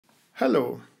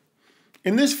Hello.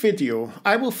 In this video,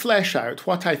 I will flesh out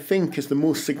what I think is the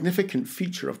most significant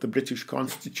feature of the British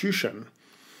Constitution,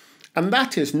 and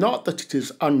that is not that it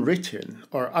is unwritten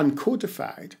or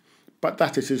uncodified, but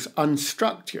that it is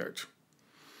unstructured.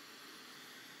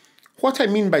 What I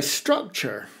mean by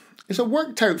structure is a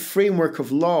worked out framework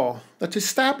of law that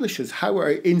establishes how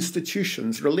our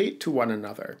institutions relate to one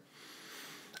another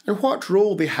and what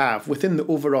role they have within the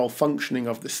overall functioning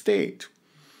of the state.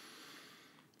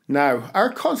 Now, our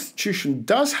Constitution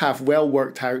does have well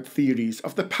worked out theories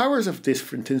of the powers of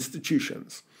different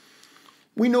institutions.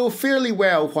 We know fairly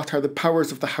well what are the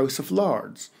powers of the House of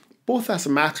Lords, both as a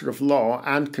matter of law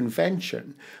and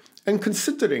convention, and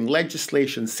considering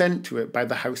legislation sent to it by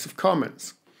the House of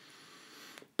Commons.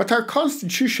 But our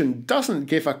Constitution doesn't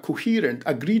give a coherent,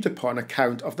 agreed upon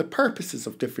account of the purposes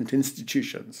of different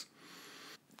institutions.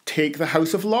 Take the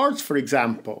House of Lords, for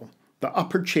example, the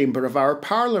upper chamber of our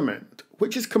Parliament,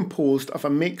 which is composed of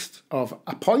a mix of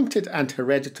appointed and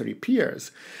hereditary peers,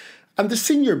 and the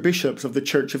senior bishops of the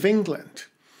Church of England.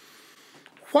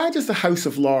 Why does the House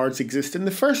of Lords exist in the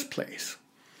first place?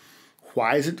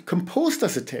 Why is it composed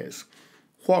as it is?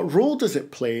 What role does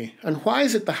it play, and why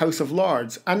is it the House of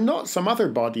Lords and not some other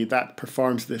body that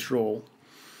performs this role?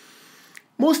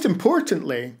 Most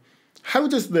importantly, how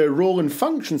does the role and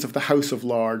functions of the House of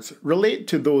Lords relate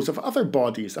to those of other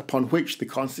bodies upon which the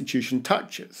Constitution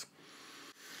touches?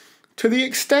 To the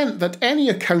extent that any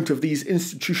account of these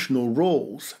institutional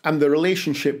roles and the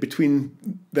relationship between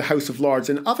the House of Lords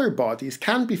and other bodies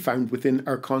can be found within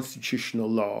our constitutional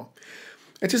law,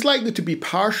 it is likely to be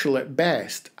partial at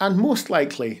best and most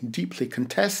likely deeply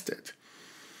contested.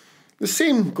 The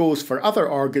same goes for other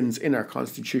organs in our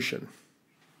Constitution.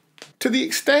 To the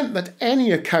extent that any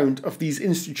account of these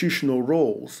institutional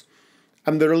roles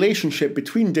and the relationship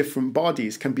between different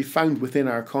bodies can be found within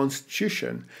our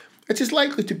Constitution, it is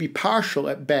likely to be partial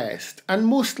at best and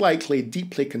most likely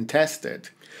deeply contested.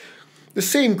 The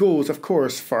same goes, of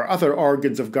course, for other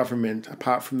organs of government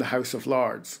apart from the House of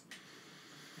Lords.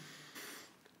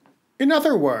 In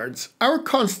other words, our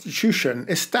Constitution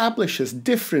establishes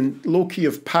different loci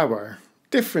of power,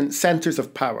 different centres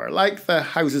of power, like the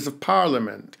Houses of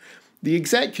Parliament, the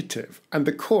executive and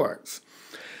the courts.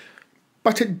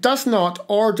 But it does not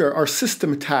order or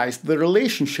systematise the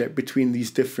relationship between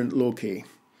these different loci.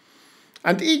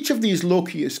 And each of these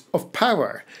loci of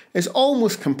power is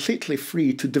almost completely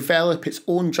free to develop its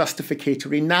own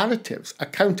justificatory narratives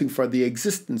accounting for the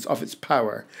existence of its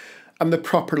power and the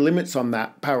proper limits on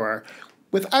that power,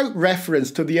 without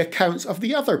reference to the accounts of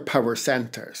the other power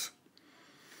centres.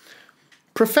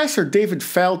 Professor David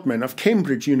Feldman of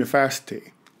Cambridge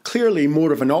University, clearly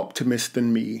more of an optimist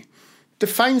than me,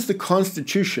 defines the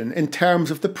Constitution in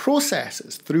terms of the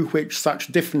processes through which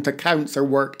such different accounts are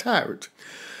worked out.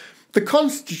 The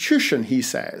Constitution, he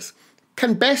says,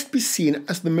 can best be seen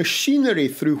as the machinery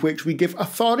through which we give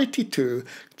authority to,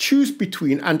 choose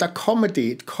between and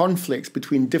accommodate conflicts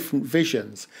between different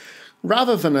visions,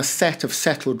 rather than a set of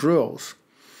settled rules.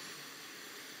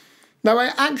 Now,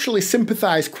 I actually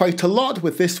sympathise quite a lot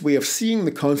with this way of seeing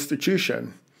the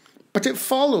Constitution, but it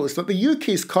follows that the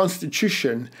UK's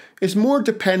Constitution is more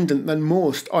dependent than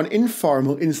most on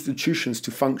informal institutions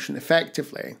to function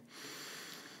effectively.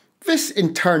 This,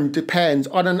 in turn, depends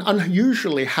on an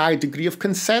unusually high degree of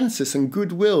consensus and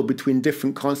goodwill between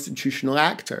different constitutional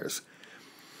actors.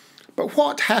 But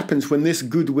what happens when this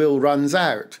goodwill runs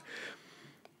out?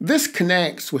 This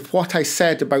connects with what I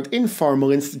said about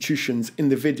informal institutions in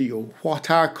the video, What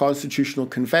Are Constitutional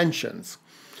Conventions?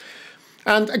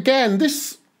 And again,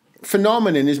 this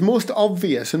phenomenon is most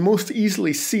obvious and most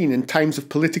easily seen in times of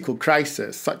political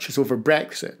crisis, such as over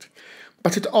Brexit.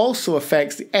 But it also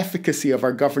affects the efficacy of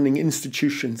our governing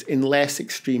institutions in less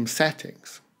extreme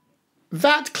settings.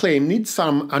 That claim needs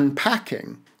some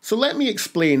unpacking, so let me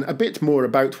explain a bit more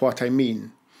about what I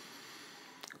mean.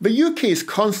 The UK's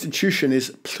Constitution is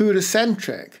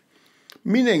pluricentric,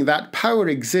 meaning that power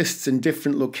exists in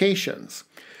different locations.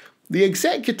 The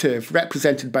executive,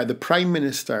 represented by the Prime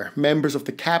Minister, members of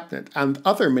the Cabinet and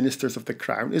other ministers of the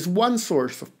Crown, is one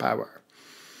source of power.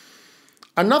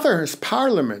 Another is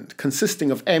Parliament,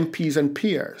 consisting of MPs and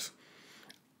peers.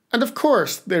 And of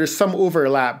course, there is some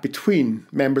overlap between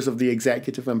members of the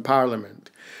Executive and Parliament.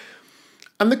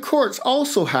 And the courts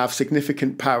also have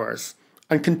significant powers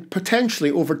and can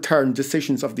potentially overturn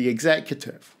decisions of the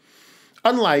Executive.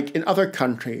 Unlike in other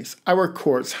countries, our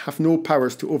courts have no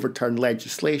powers to overturn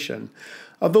legislation,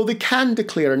 although they can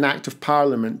declare an Act of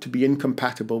Parliament to be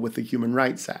incompatible with the Human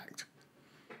Rights Act.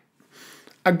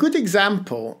 A good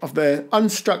example of the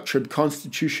unstructured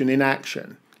Constitution in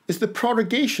action is the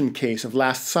prorogation case of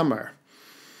last summer.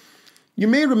 You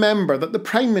may remember that the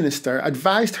Prime Minister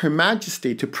advised Her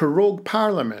Majesty to prorogue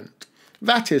Parliament,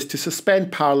 that is, to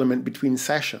suspend Parliament between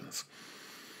sessions.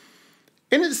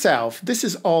 In itself, this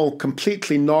is all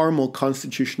completely normal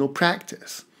constitutional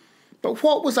practice. But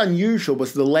what was unusual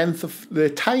was the length of the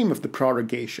time of the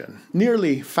prorogation,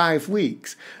 nearly 5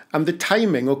 weeks, and the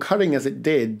timing occurring as it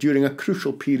did during a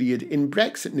crucial period in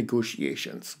Brexit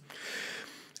negotiations.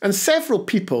 And several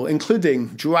people,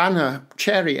 including Joanna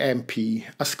Cherry MP,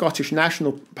 a Scottish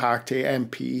National Party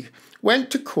MP,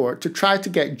 went to court to try to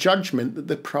get judgment that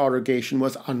the prorogation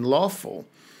was unlawful.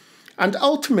 And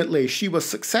ultimately, she was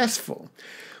successful.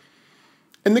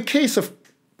 In the case of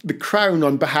the Crown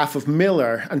on behalf of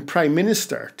Miller and Prime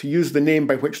Minister, to use the name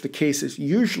by which the case is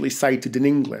usually cited in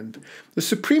England, the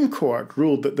Supreme Court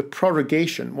ruled that the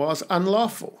prorogation was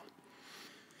unlawful.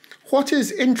 What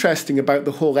is interesting about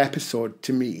the whole episode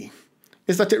to me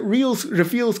is that it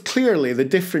reveals clearly the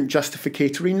different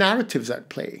justificatory narratives at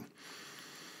play.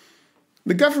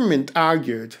 The government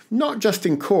argued, not just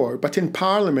in court, but in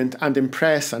Parliament and in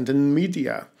press and in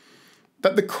media,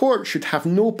 that the court should have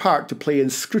no part to play in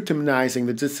scrutinising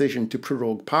the decision to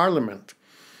prorogue Parliament.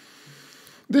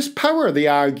 This power, they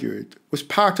argued, was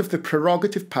part of the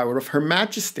prerogative power of Her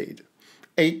Majesty,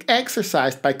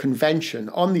 exercised by convention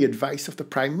on the advice of the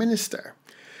Prime Minister.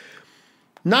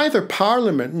 Neither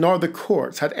Parliament nor the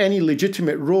courts had any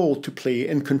legitimate role to play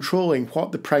in controlling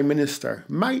what the Prime Minister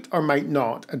might or might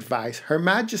not advise Her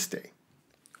Majesty.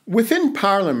 Within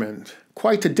Parliament,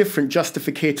 quite a different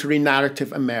justificatory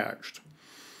narrative emerged.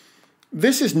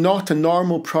 This is not a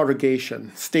normal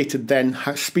prorogation, stated then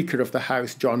Speaker of the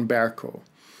House John Bercow.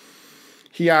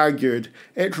 He argued,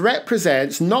 it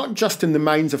represents, not just in the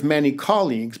minds of many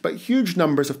colleagues, but huge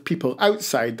numbers of people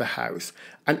outside the House,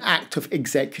 an act of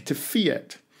executive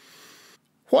fiat.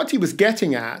 What he was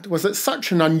getting at was that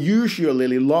such an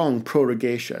unusually long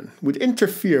prorogation would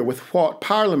interfere with what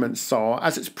Parliament saw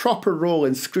as its proper role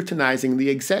in scrutinising the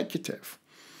executive.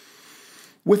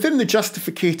 Within the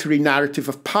justificatory narrative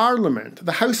of Parliament,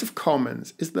 the House of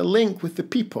Commons is the link with the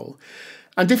people,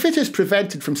 and if it is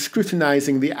prevented from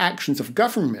scrutinising the actions of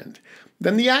government,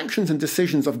 then the actions and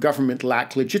decisions of government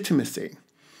lack legitimacy.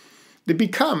 They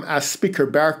become, as Speaker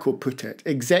Bercow put it,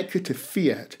 executive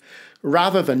fiat,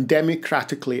 rather than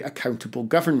democratically accountable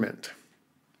government.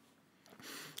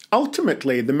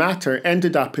 Ultimately, the matter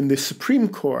ended up in the Supreme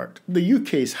Court, the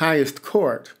UK's highest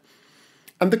court,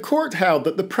 and the court held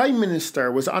that the Prime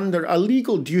Minister was under a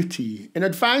legal duty in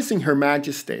advising Her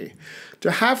Majesty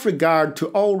to have regard to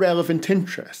all relevant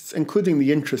interests, including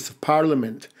the interests of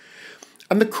Parliament,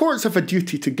 and the courts have a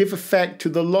duty to give effect to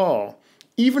the law,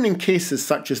 even in cases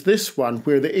such as this one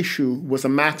where the issue was a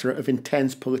matter of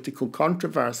intense political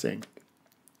controversy.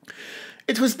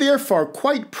 It was therefore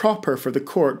quite proper for the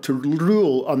court to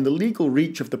rule on the legal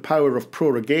reach of the power of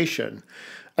prorogation,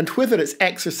 and whether its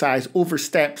exercise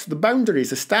oversteps the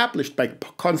boundaries established by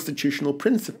constitutional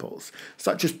principles,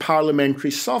 such as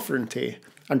parliamentary sovereignty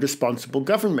and responsible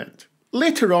government.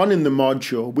 Later on in the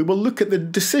module, we will look at the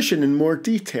decision in more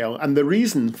detail and the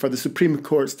reason for the Supreme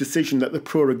Court's decision that the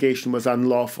prorogation was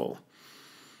unlawful.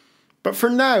 But for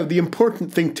now, the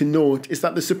important thing to note is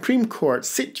that the Supreme Court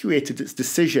situated its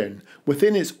decision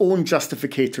within its own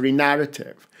justificatory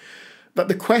narrative, that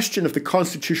the question of the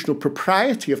constitutional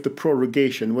propriety of the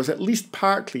prorogation was at least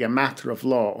partly a matter of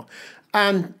law,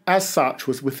 and as such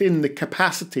was within the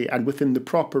capacity and within the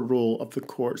proper role of the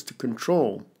courts to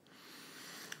control.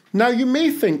 Now you may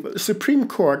think that the Supreme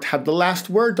Court had the last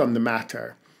word on the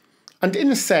matter, and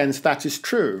in a sense that is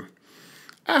true.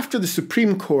 After the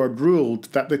Supreme Court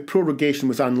ruled that the prorogation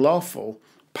was unlawful,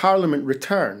 Parliament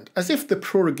returned, as if the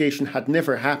prorogation had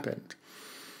never happened.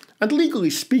 And legally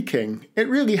speaking, it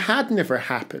really had never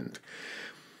happened.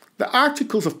 The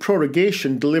articles of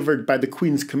prorogation delivered by the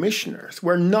Queen's Commissioners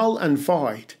were null and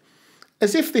void,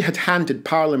 as if they had handed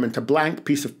Parliament a blank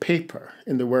piece of paper,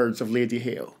 in the words of Lady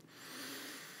Hale.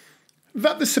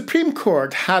 That the Supreme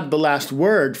Court had the last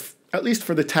word, at least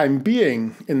for the time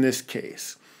being in this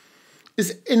case,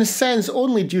 is in a sense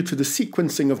only due to the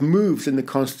sequencing of moves in the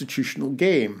constitutional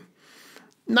game.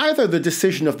 Neither the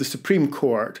decision of the Supreme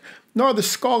Court nor the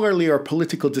scholarly or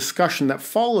political discussion that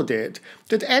followed it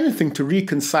did anything to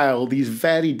reconcile these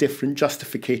very different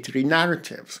justificatory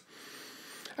narratives.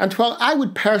 And while I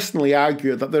would personally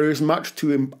argue that there is much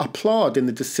to applaud in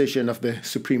the decision of the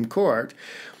Supreme Court,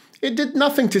 it did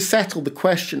nothing to settle the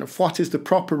question of what is the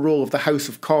proper role of the House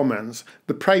of Commons,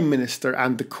 the Prime Minister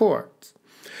and the courts.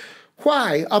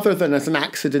 Why, other than as an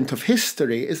accident of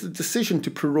history, is the decision to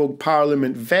prorogue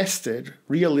Parliament vested,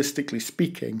 realistically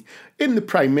speaking, in the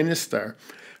Prime Minister,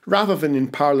 rather than in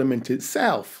Parliament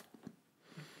itself?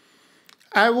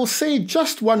 I will say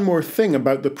just one more thing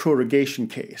about the prorogation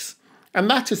case, and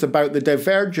that is about the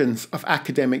divergence of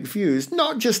academic views,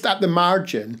 not just at the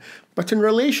margin, but in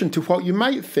relation to what you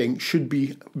might think should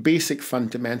be basic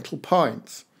fundamental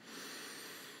points.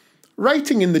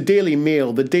 Writing in the Daily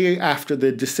Mail the day after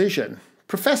the decision,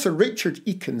 Professor Richard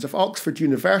Eakins of Oxford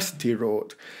University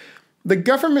wrote, "The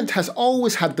government has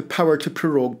always had the power to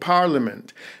prorogue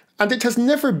Parliament, and it has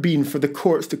never been for the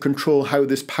courts to control how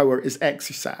this power is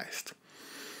exercised."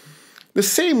 The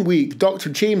same week, Dr.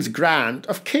 James Grant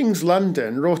of King's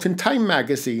London wrote in Time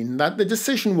magazine that the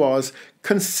decision was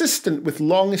consistent with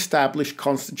long-established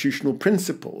constitutional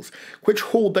principles, which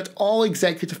hold that all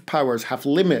executive powers have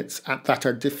limits that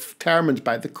are determined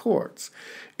by the courts.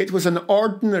 It was an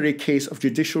ordinary case of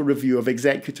judicial review of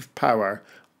executive power,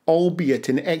 albeit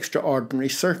in extraordinary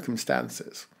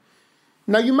circumstances.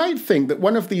 Now, you might think that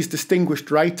one of these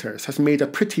distinguished writers has made a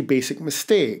pretty basic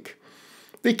mistake.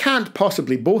 They can't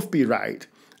possibly both be right,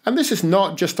 and this is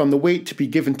not just on the weight to be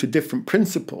given to different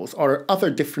principles or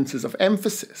other differences of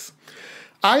emphasis.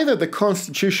 Either the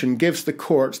Constitution gives the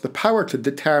courts the power to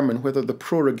determine whether the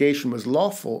prorogation was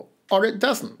lawful, or it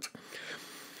doesn't.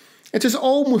 It is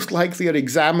almost like they are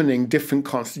examining different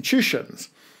constitutions,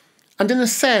 and in a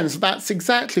sense that's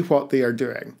exactly what they are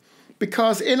doing,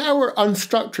 because in our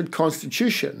unstructured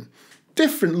Constitution,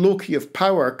 different loci of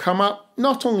power come up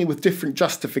not only with different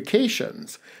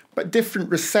justifications, but different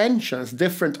recensions,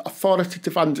 different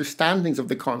authoritative understandings of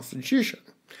the Constitution.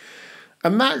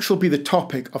 And that shall be the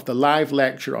topic of the live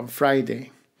lecture on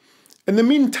Friday. In the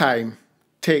meantime,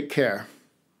 take care.